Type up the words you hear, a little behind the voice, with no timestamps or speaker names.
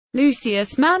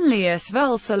Lucius Manlius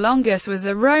Vulso Longus was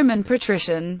a Roman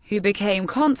patrician, who became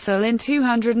consul in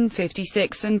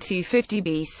 256 and 250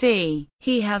 BC.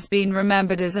 He has been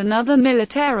remembered as another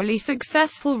militarily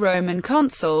successful Roman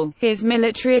consul. His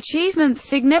military achievements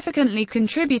significantly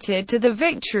contributed to the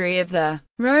victory of the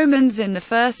Romans in the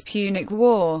First Punic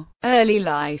War. Early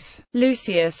life.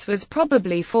 Lucius was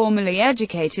probably formally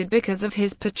educated because of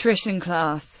his patrician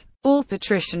class. All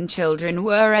patrician children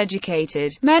were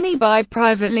educated, many by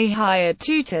privately hired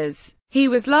tutors. He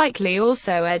was likely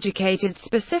also educated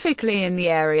specifically in the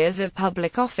areas of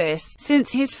public office,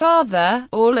 since his father,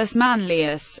 Aulus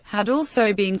Manlius, had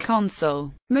also been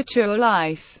consul. Mature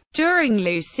life. During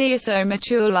Lucius'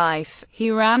 mature life, he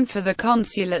ran for the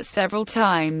consulate several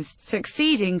times,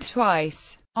 succeeding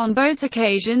twice. On both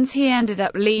occasions he ended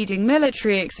up leading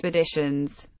military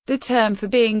expeditions. The term for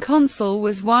being consul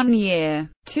was 1 year.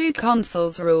 2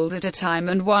 consuls ruled at a time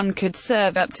and one could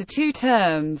serve up to 2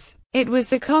 terms. It was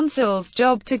the consul's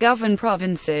job to govern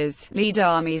provinces, lead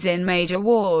armies in major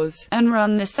wars, and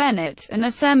run the Senate and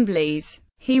assemblies.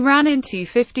 He ran in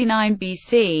 259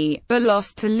 BC, but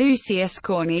lost to Lucius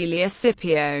Cornelius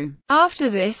Scipio.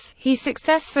 After this, he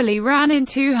successfully ran in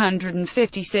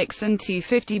 256 and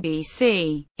 250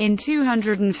 BC. In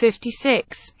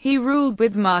 256, he ruled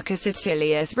with Marcus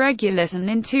Atilius Regulus, and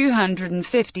in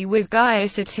 250 with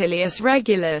Gaius Atilius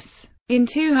Regulus. In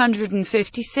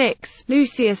 256,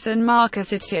 Lucius and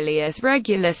Marcus Atilius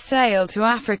Regulus sailed to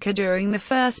Africa during the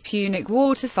First Punic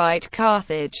War to fight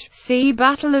Carthage. See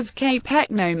Battle of Cape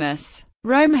Ecnomus.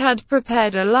 Rome had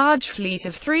prepared a large fleet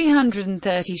of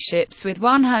 330 ships with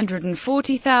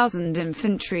 140,000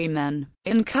 infantrymen,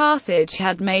 and Carthage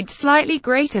had made slightly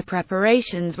greater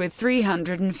preparations with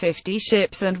 350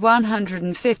 ships and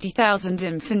 150,000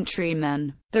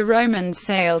 infantrymen. The Romans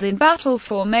sailed in battle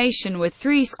formation with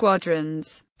 3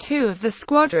 squadrons. 2 of the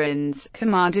squadrons,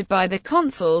 commanded by the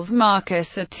consuls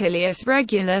Marcus Atilius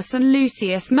Regulus and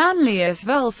Lucius Manlius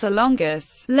Vulso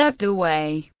Longus, led the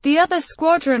way. The other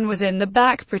squadron was in the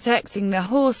back protecting the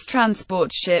horse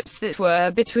transport ships that were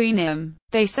between them.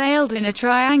 They sailed in a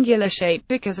triangular shape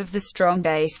because of the strong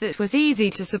base that was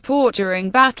easy to support during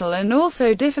battle and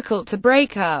also difficult to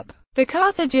break up. The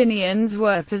Carthaginians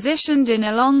were positioned in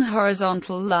a long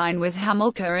horizontal line with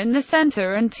Hamilcar in the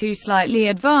center and 2 slightly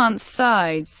advanced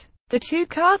sides. The 2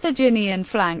 Carthaginian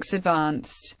flanks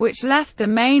advanced, which left the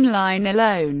main line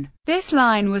alone. This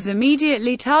line was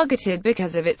immediately targeted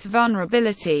because of its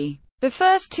vulnerability. The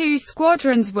first 2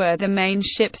 squadrons were the main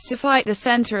ships to fight the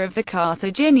center of the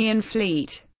Carthaginian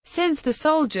fleet. Since the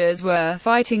soldiers were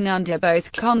fighting under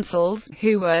both consuls,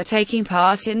 who were taking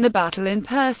part in the battle in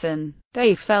person,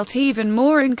 they felt even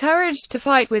more encouraged to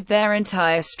fight with their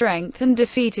entire strength and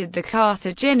defeated the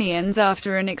Carthaginians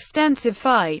after an extensive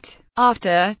fight.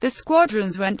 After, the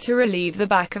squadrons went to relieve the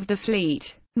back of the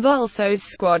fleet. Vulso's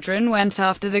squadron went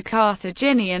after the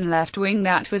Carthaginian left wing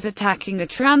that was attacking the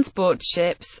transport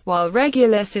ships, while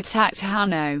Regulus attacked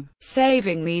Hanno.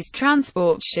 Saving these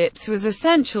transport ships was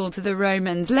essential to the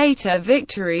Romans' later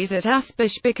victories at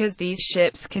Aspish because these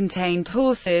ships contained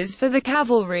horses for the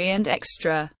cavalry and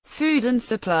extra food and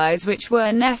supplies which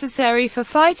were necessary for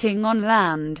fighting on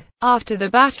land. After the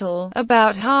battle,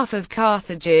 about half of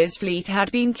Carthage's fleet had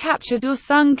been captured or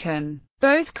sunken.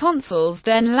 Both consuls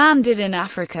then landed in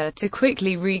Africa to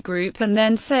quickly regroup and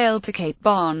then sailed to Cape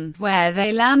Bon, where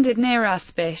they landed near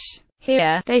Aspish.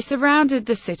 Here, they surrounded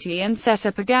the city and set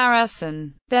up a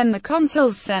garrison. Then the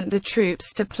consuls sent the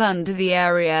troops to plunder the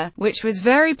area, which was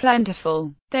very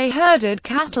plentiful. They herded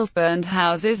cattle, burned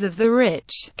houses of the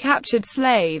rich, captured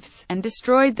slaves, and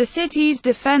destroyed the city's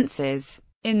defenses.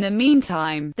 In the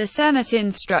meantime, the Senate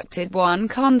instructed one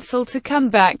consul to come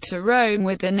back to Rome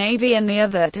with the navy and the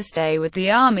other to stay with the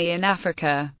army in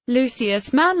Africa.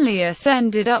 Lucius Manlius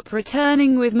ended up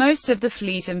returning with most of the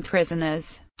fleet and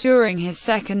prisoners. During his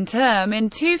second term in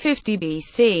 250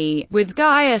 BC, with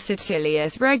Gaius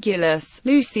Atilius Regulus,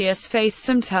 Lucius faced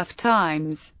some tough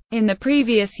times. In the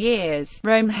previous years,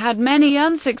 Rome had many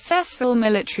unsuccessful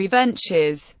military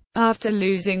ventures. After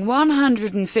losing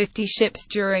 150 ships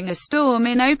during a storm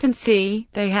in open sea,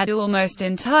 they had almost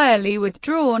entirely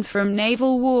withdrawn from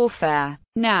naval warfare.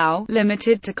 Now,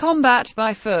 limited to combat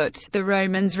by foot, the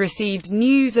Romans received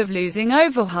news of losing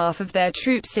over half of their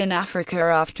troops in Africa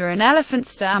after an elephant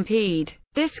stampede.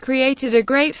 This created a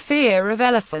great fear of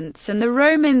elephants, and the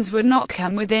Romans would not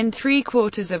come within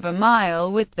 3/4 of a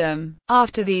mile with them.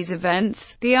 After these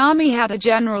events, the army had a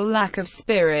general lack of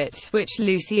spirit, which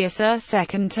Lucius'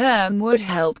 second term would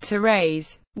help to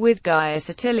raise. With Gaius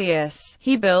Atilius,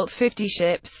 he built 50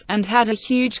 ships, and had a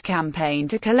huge campaign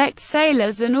to collect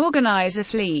sailors and organize a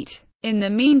fleet. In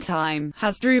the meantime,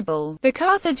 Hasdrubal, the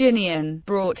Carthaginian,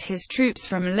 brought his troops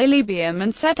from Lilybaeum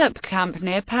and set up camp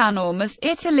near Panormus,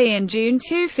 Italy in June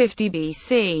 250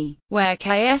 BC, where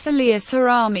Caecilius'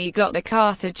 army got the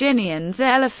Carthaginians'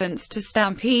 elephants to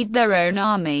stampede their own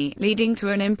army, leading to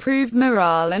an improved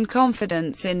morale and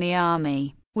confidence in the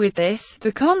army. With this,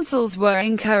 the consuls were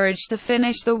encouraged to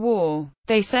finish the war.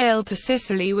 They sailed to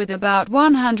Sicily with about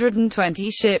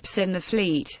 120 ships in the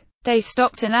fleet. They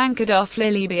stopped and anchored off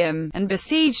Lilybaeum, and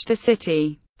besieged the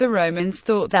city. The Romans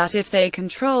thought that if they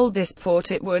controlled this port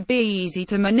it would be easy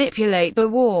to manipulate the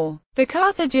war. The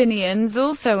Carthaginians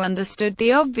also understood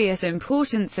the obvious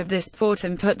importance of this port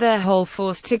and put their whole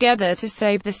force together to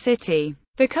save the city.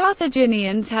 The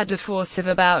Carthaginians had a force of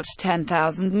about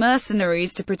 10,000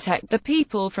 mercenaries to protect the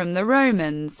people from the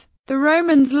Romans. The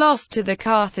Romans lost to the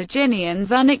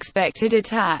Carthaginians' unexpected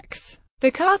attacks. The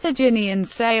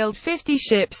Carthaginians sailed 50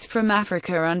 ships from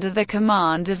Africa under the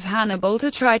command of Hannibal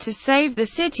to try to save the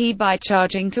city by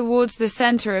charging towards the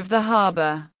center of the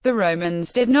harbor. The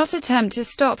Romans did not attempt to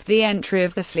stop the entry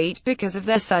of the fleet because of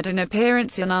their sudden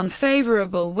appearance in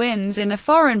unfavorable winds in a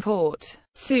foreign port.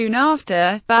 Soon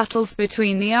after, battles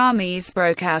between the armies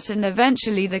broke out and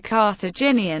eventually the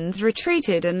Carthaginians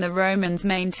retreated and the Romans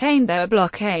maintained their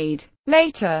blockade.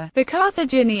 Later, the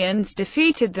Carthaginians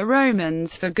defeated the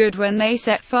Romans for good when they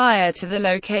set fire to the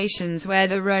locations where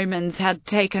the Romans had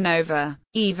taken over.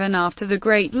 Even after the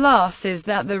great losses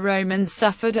that the Romans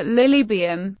suffered at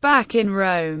Lilybaeum, back in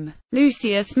Rome,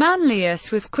 Lucius Manlius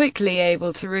was quickly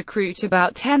able to recruit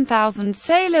about 10,000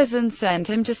 sailors and sent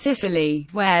him to Sicily,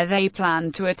 where they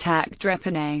planned to attack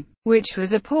Drepane, which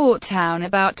was a port town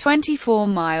about 24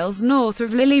 miles north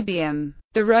of Lilybaeum.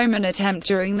 The Roman attempt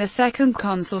during the second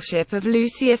consulship of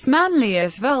Lucius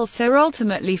Manlius Vulso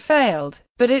ultimately failed,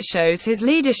 but it shows his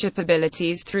leadership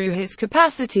abilities through his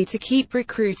capacity to keep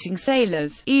recruiting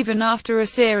sailors, even after a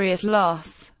serious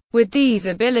loss. With these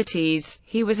abilities,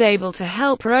 he was able to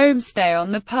help Rome stay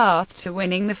on the path to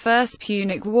winning the First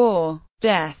Punic War.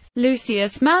 Death.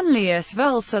 Lucius Manlius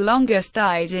Vulso Longus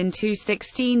died in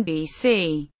 216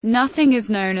 BC. Nothing is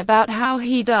known about how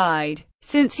he died.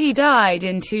 Since he died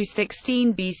in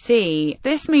 216 BC,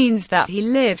 this means that he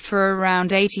lived for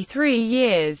around 83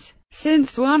 years.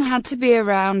 Since one had to be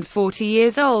around 40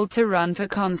 years old to run for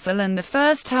consul and the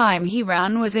first time he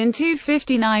ran was in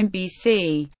 259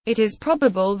 BC, it is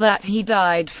probable that he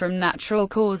died from natural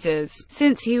causes,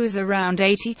 since he was around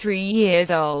 83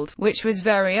 years old, which was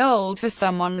very old for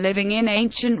someone living in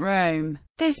ancient Rome.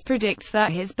 This predicts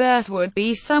that his birth would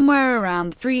be somewhere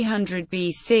around 300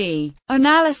 BC.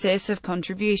 Analysis of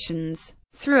contributions.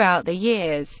 Throughout the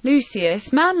years,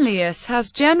 Lucius Manlius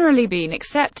has generally been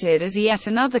accepted as yet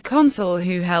another consul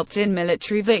who helped in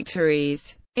military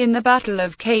victories. In the Battle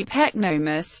of Cape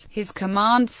Ecnomus, his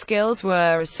command skills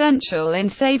were essential in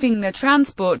saving the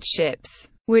transport ships,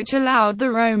 which allowed the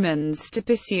Romans to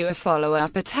pursue a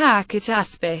follow-up attack at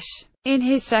Aspish. In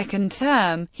his second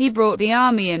term, he brought the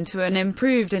army into an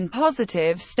improved and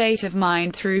positive state of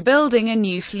mind through building a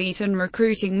new fleet and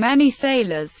recruiting many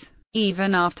sailors.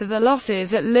 Even after the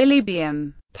losses at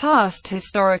Lilybaeum, past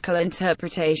historical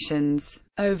interpretations.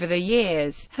 Over the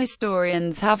years,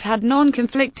 historians have had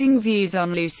non-conflicting views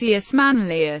on Lucius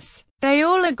Manlius. They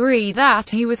all agree that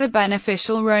he was a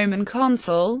beneficial Roman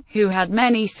consul, who had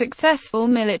many successful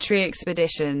military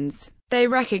expeditions. They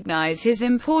recognize his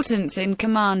importance in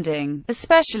commanding,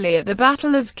 especially at the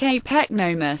Battle of Cape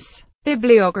Ecnomus.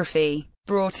 Bibliography.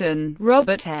 Broughton,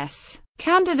 Robert S.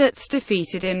 Candidates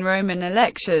defeated in Roman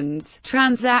elections.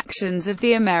 Transactions of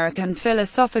the American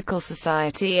Philosophical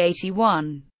Society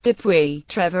 81. Dupuy,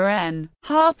 Trevor N.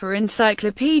 Harper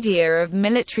Encyclopedia of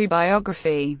Military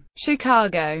Biography.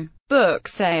 Chicago. Book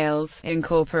Sales,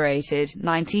 Incorporated,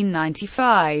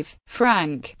 1995.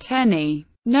 Frank, Tenney.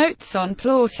 Notes on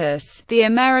Plautus, The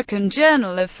American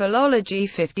Journal of Philology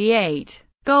 58.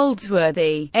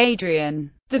 Goldsworthy, Adrian.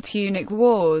 The Punic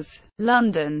Wars.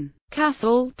 London.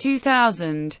 Castle,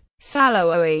 2000.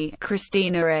 Saloy,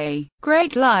 Christina A.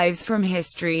 Great Lives from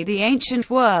History, The Ancient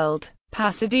World.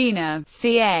 Pasadena,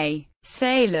 CA.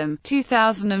 Salem,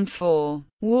 2004.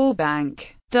 Warbank,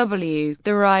 W.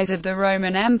 The Rise of the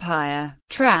Roman Empire.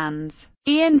 Trans.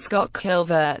 Ian Scott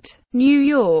Kilvert. New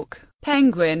York.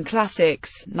 Penguin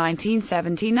Classics,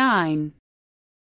 1979.